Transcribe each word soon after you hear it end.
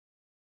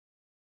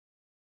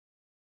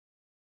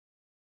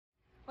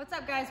What's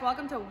up, guys?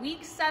 Welcome to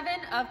week 7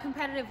 of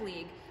Competitive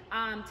League.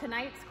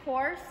 Tonight's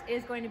course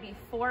is going to be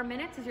 4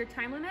 minutes is your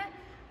time limit.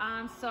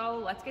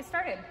 So let's get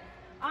started.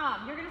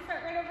 You're going to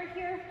start right over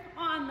here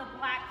on the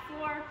black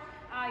floor.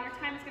 Your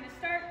time is going to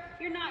start.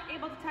 You're not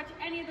able to touch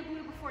any of the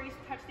blue before you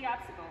touch the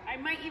obstacle. I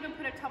might even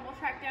put a tumble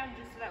track down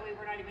just so that way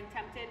we're not even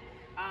tempted,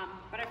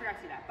 but I forgot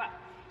to do that. But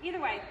either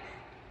way,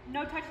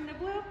 no touching the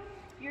blue.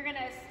 You're going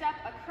to step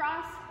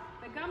across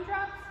the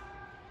gumdrops,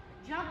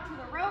 jump to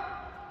the rope,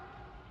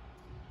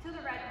 to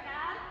the red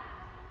pad.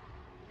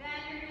 Then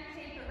you're going to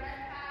take the red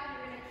pad,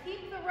 you're going to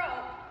keep the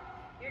rope.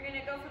 You're going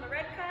to go from the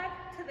red pad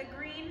to the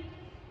green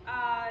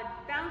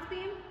balance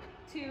beam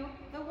to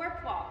the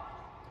warp wall.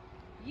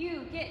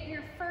 You get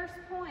your first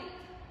point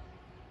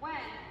when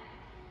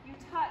you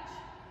touch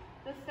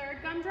the third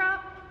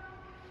gumdrop.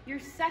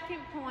 Your second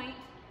point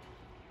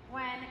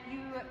when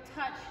you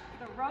touch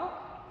the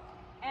rope.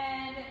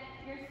 And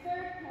your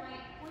third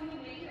point when you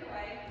make your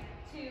way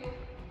to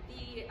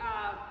the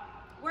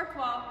work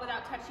wall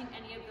without touching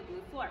any of the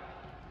blue floor.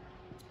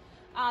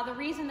 The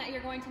reason that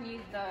you're going to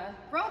need the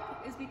rope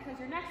is because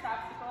your next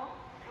obstacle,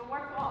 the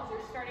work wall, is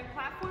your starting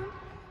platform.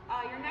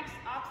 Your next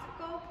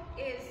obstacle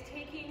is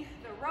taking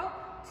the rope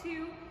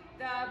to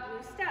the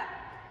blue step.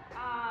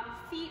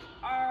 Feet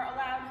are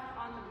allowed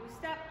on the blue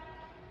step.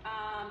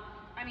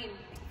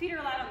 Feet are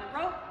allowed on the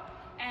rope,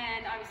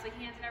 and obviously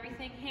hands and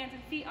everything, hands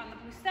and feet on the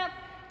blue step.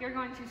 You're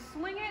going to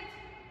swing it,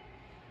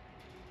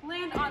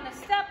 land on the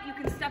step. You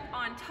can step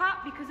on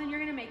top because then you're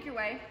going to make your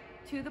way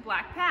to the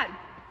black pad.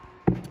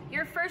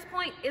 Your first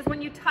point is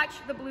when you touch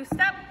the blue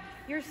step.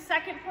 Your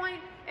second point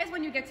is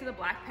when you get to the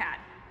black pad.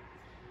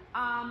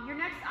 Your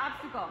next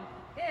obstacle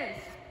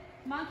is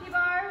monkey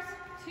bars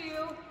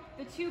to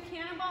the 2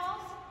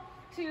 cannonballs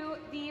to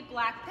the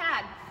black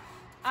pad.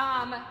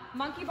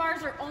 Monkey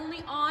bars are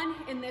only on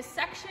in this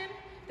section.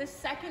 The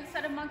second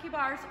set of monkey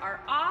bars are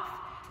off.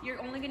 You're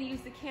only going to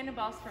use the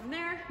cannonballs from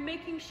there,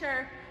 making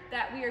sure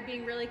that we are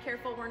being really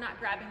careful. We're not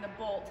grabbing the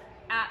bolt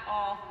at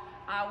all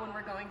when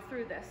we're going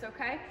through this,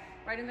 okay?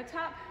 Right in the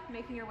top,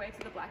 making your way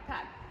to the black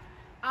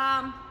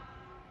pad.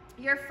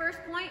 Your first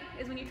point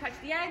is when you touch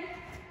the egg.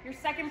 Your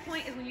second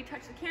point is when you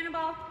touch the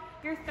cannonball.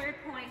 Your third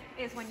point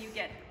is when you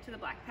get to the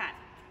black pad.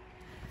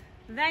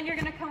 Then you're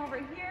going to come over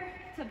here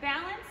to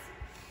balance.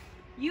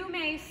 You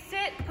may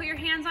sit, put your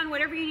hands on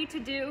whatever you need to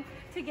do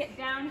to get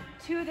down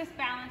to this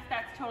balance.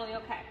 That's totally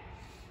okay.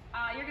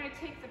 You're going to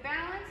take the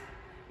balance.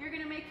 You're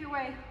going to make your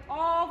way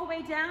all the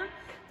way down.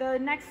 The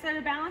next set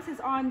of balance is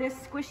on this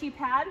squishy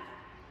pad.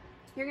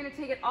 You're going to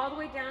take it all the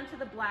way down to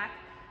the black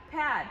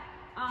pad.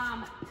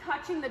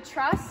 Touching the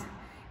truss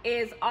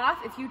is off.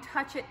 If you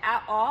touch it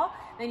at all,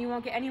 then you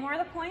won't get any more of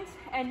the points.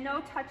 And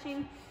no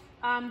touching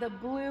the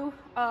blue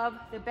of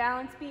the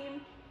balance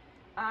beam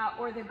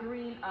or the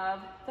green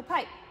of the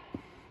pipe.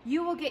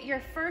 You will get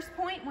your first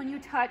point when you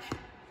touch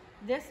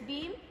this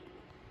beam.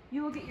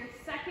 You will get your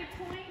second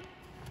point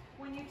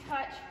when you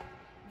touch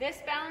this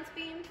balance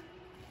beam.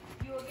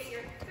 You will get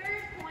your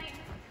third point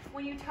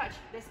when you touch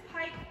this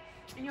pipe.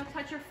 And you'll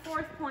touch your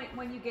fourth point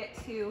when you get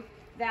to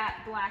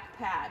that black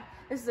pad.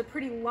 This is a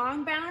pretty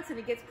long balance and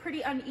it gets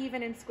pretty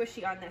uneven and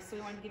squishy on this. So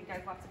we wanted to give you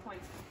guys lots of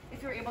points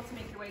if you're able to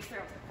make your way through.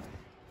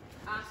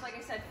 So like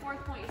I said,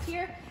 fourth point is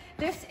here.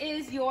 This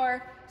is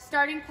your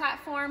starting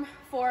platform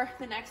for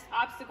the next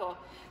obstacle.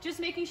 Just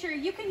making sure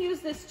you can use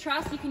this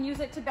truss, you can use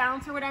it to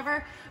balance or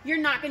whatever. You're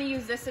not going to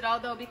use this at all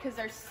though because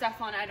there's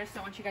stuff on it. I just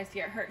don't want you guys to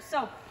get hurt.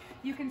 So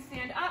you can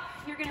stand up.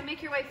 You're going to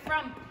make your way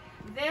from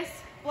this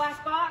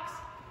black box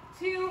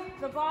to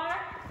the bar,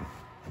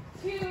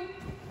 to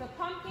the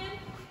pumpkin.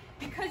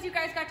 Because you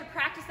guys got to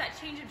practice that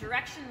change of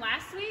direction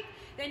last week,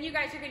 then you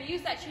guys are going to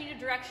use that change of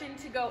direction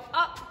to go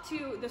up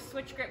to the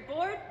switch grip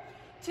board,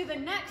 to the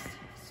next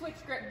switch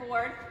grip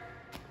board,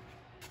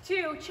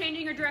 to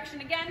changing your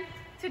direction again,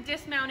 to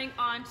dismounting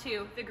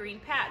onto the green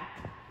pad.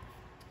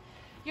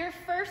 Your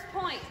first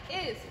point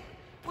is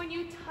when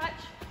you touch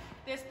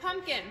this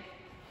pumpkin.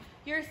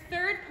 Your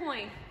third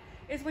point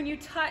is when you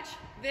touch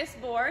this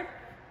board.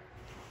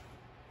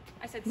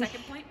 I said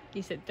second point?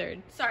 You said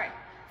third. Sorry.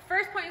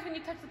 First point is when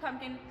you touch the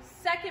pumpkin.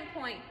 Second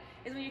point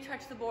is when you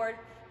touch the board.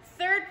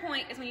 Third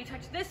point is when you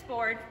touch this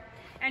board.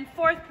 And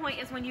fourth point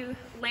is when you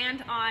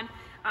land on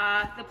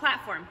the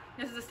platform.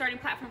 This is the starting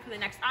platform for the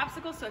next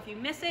obstacle, so if you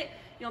miss it,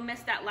 you'll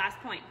miss that last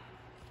point.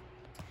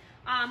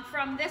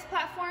 From this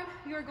platform,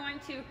 you're going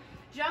to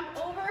jump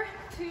over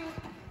to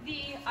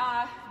the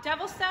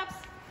devil steps.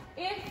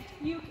 If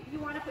you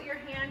want to put your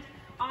hand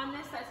on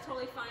this, that's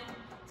totally fine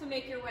to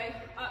make your way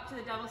up to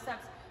the devil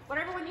steps.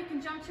 Whatever one you can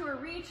jump to or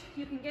reach,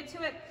 you can get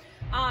to it.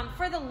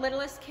 For the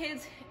littlest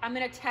kids, I'm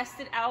going to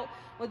test it out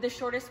with the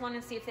shortest one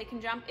and see if they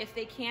can jump. If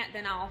they can't,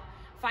 then I'll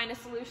find a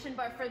solution.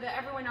 But for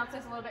everyone else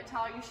that's a little bit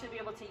taller, you should be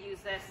able to use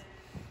this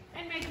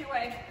and make your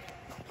way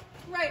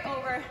right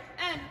over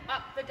and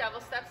up the devil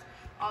steps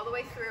all the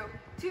way through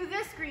to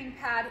this green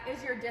pad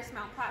is your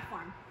dismount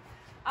platform.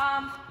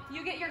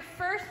 You get your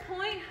first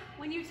point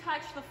when you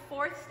touch the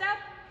fourth step,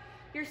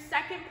 your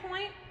second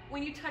point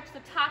when you touch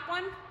the top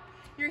one,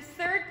 your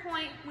third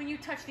point when you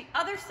touch the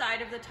other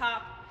side of the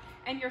top,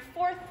 and your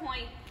 4th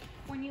point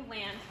when you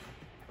land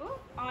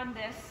on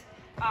this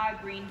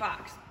green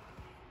box.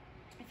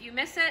 If you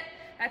miss it,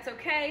 that's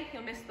okay.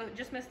 You'll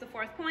just miss the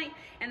 4th point,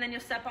 and then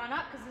you'll step on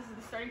up because this is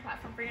the starting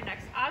platform for your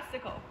next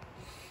obstacle.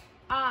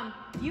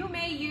 You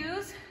may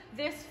use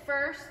this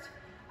first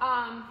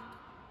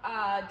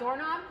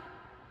doorknob,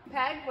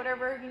 peg,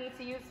 whatever you need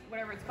to use,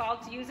 whatever it's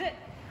called to use it.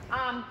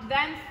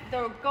 Then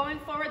going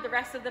forward, the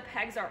rest of the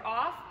pegs are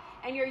off,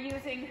 and you're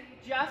using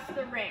just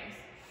the rings.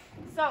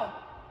 So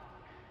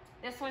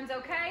this one's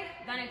okay.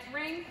 Then it's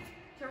ring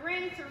to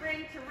ring to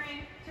ring to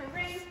ring to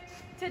ring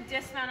to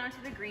dismount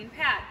onto the green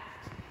pad.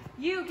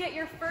 You get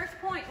your 1st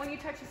point when you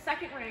touch the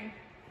 2nd ring.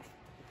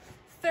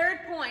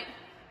 3rd point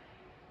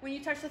when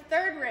you touch the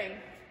 3rd ring.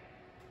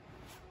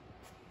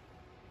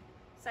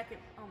 2nd,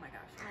 oh my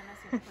gosh, am I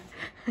messing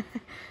with points?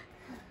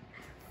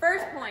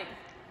 1st point,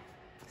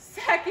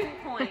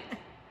 2nd point,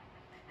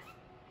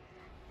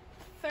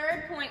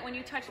 3rd point when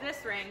you touch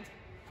this ring,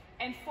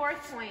 and 4th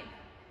point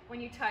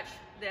when you touch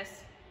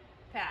this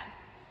pad,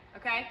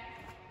 okay?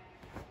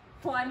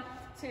 1,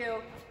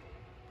 2,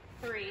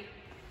 3,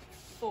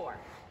 4.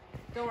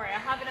 Don't worry, I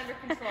have it under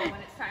control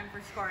when it's time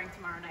for scoring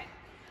tomorrow night.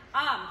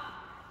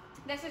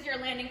 This is your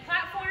landing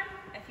platform.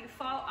 If you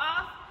fall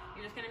off,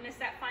 you're just gonna miss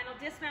that final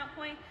dismount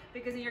point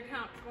because you're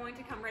going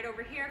to come right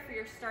over here for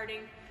your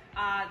starting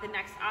the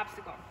next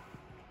obstacle.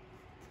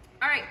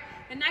 All right,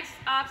 the next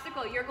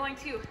obstacle, you're going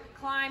to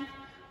climb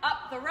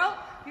up the rope.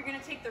 You're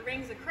gonna take the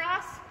rings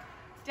across,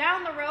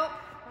 down the rope,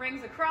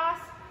 rings across,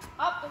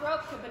 up the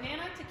rope to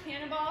banana, to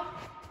cannonball,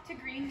 to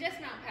green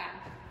dismount pad.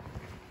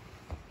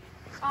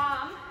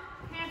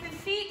 Hands and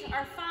feet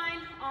are fine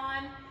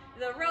on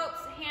the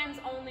ropes, hands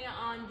only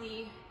on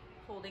the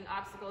holding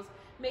obstacles,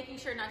 making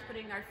sure not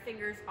putting our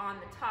fingers on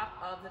the top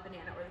of the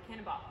banana or the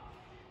cannonball.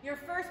 Your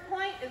 1st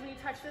point is when you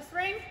touch this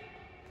ring.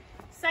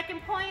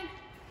 2nd point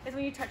is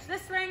when you touch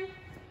this ring.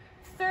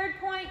 3rd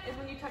point is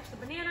when you touch the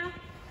banana.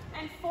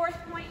 And 4th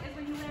point is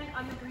when you land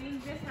on the green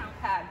dismount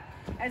pad.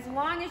 As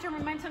long as your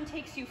momentum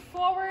takes you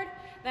forward,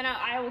 then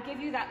I will give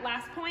you that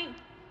last point.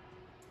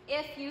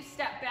 If you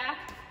step back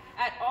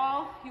at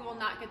all, you will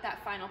not get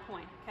that final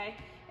point, okay?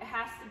 It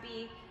has to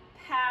be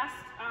past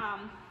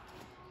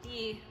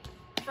the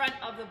front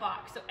of the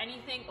box. So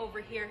anything over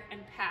here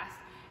and past,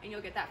 and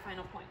you'll get that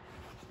final point.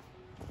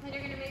 Then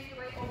you're gonna make your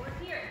way over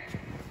here.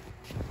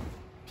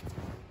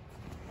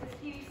 This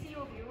PVC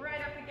will be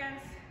right up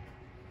against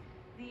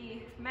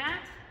the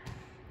mat.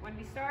 When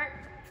we start,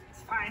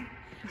 it's fine.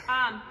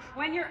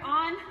 When you're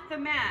on the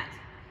mat,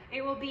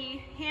 it will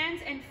be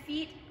hands and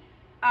feet,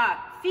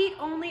 feet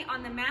only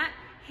on the mat,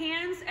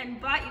 hands and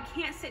butt. You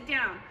can't sit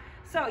down.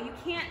 So you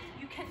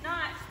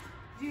cannot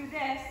do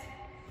this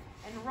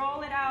and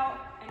roll it out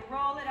and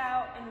roll it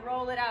out and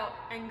roll it out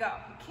and go.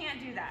 You can't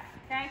do that,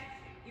 okay?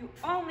 You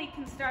only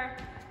can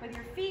start with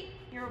your feet.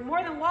 You're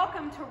more than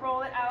welcome to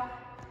roll it out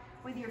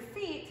with your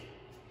feet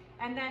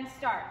and then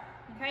start,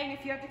 okay? And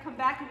if you have to come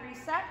back and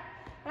reset,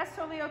 that's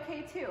totally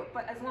okay too.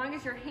 But as long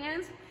as your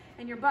hands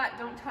and your butt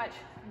don't touch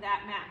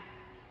that mat.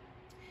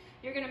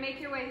 You're gonna make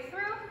your way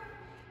through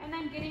and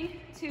then getting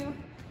to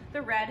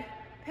the red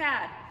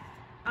pad.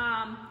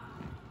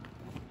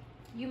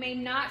 You may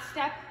not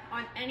step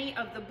on any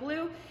of the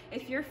blue.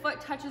 If your foot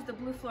touches the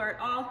blue floor at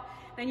all,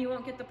 then you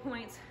won't get the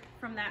points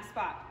from that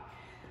spot.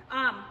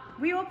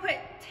 We will put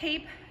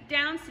tape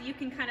down so you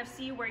can kind of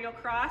see where you'll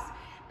cross.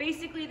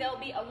 Basically, there'll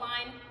be a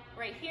line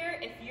right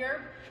here.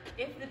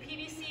 If the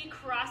PVC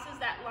crosses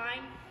that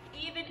line,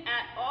 even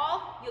at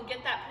all, you'll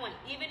get that point.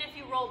 Even if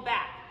you roll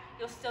back,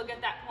 you'll still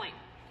get that point.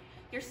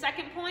 Your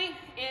 2nd point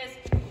is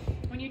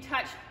when you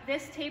touch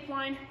this tape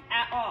line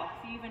at all.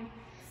 If you even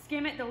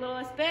skim it the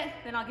littlest bit,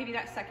 then I'll give you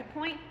that 2nd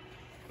point.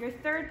 Your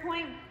 3rd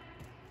point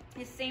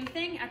is same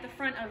thing at the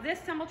front of this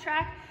tumble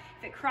track.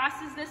 If it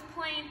crosses this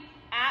plane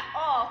at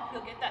all,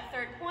 you'll get that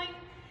 3rd point.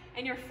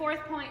 And your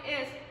 4th point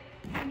is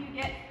when you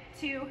get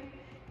to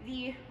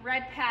the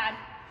red pad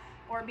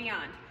or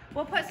beyond.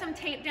 We'll put some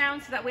tape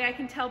down so that way I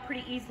can tell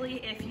pretty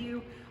easily if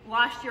you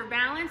lost your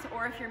balance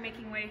or if you're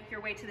making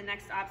your way to the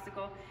next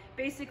obstacle.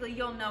 Basically,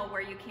 you'll know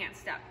where you can't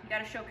step. You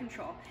gotta show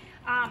control.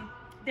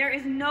 There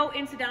is no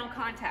incidental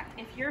contact.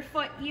 If your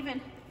foot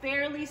even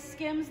barely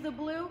skims the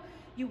blue,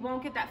 you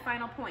won't get that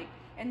final point.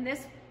 And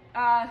this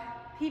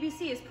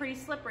PVC is pretty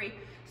slippery,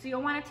 so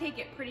you'll wanna take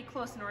it pretty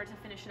close in order to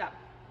finish it up.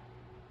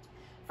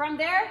 From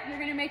there, you're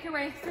gonna make your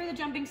way through the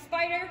jumping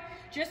spider,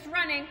 just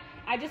running.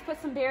 I just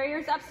put some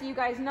barriers up so you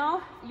guys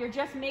know you're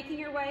just making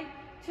your way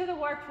to the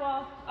warped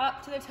wall,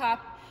 up to the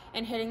top,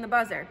 and hitting the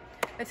buzzer.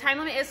 The time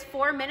limit is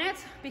 4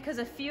 minutes because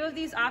a few of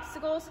these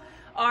obstacles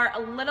are a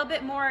little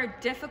bit more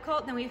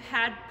difficult than we've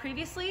had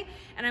previously,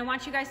 and I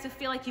want you guys to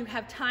feel like you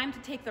have time to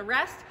take the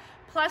rest,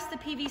 plus the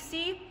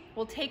PVC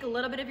will take a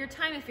little bit of your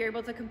time if you're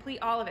able to complete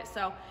all of it.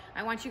 So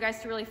I want you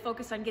guys to really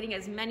focus on getting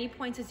as many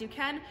points as you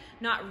can,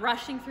 not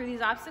rushing through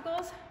these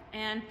obstacles,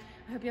 and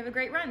I hope you have a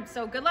great run.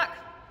 So good luck.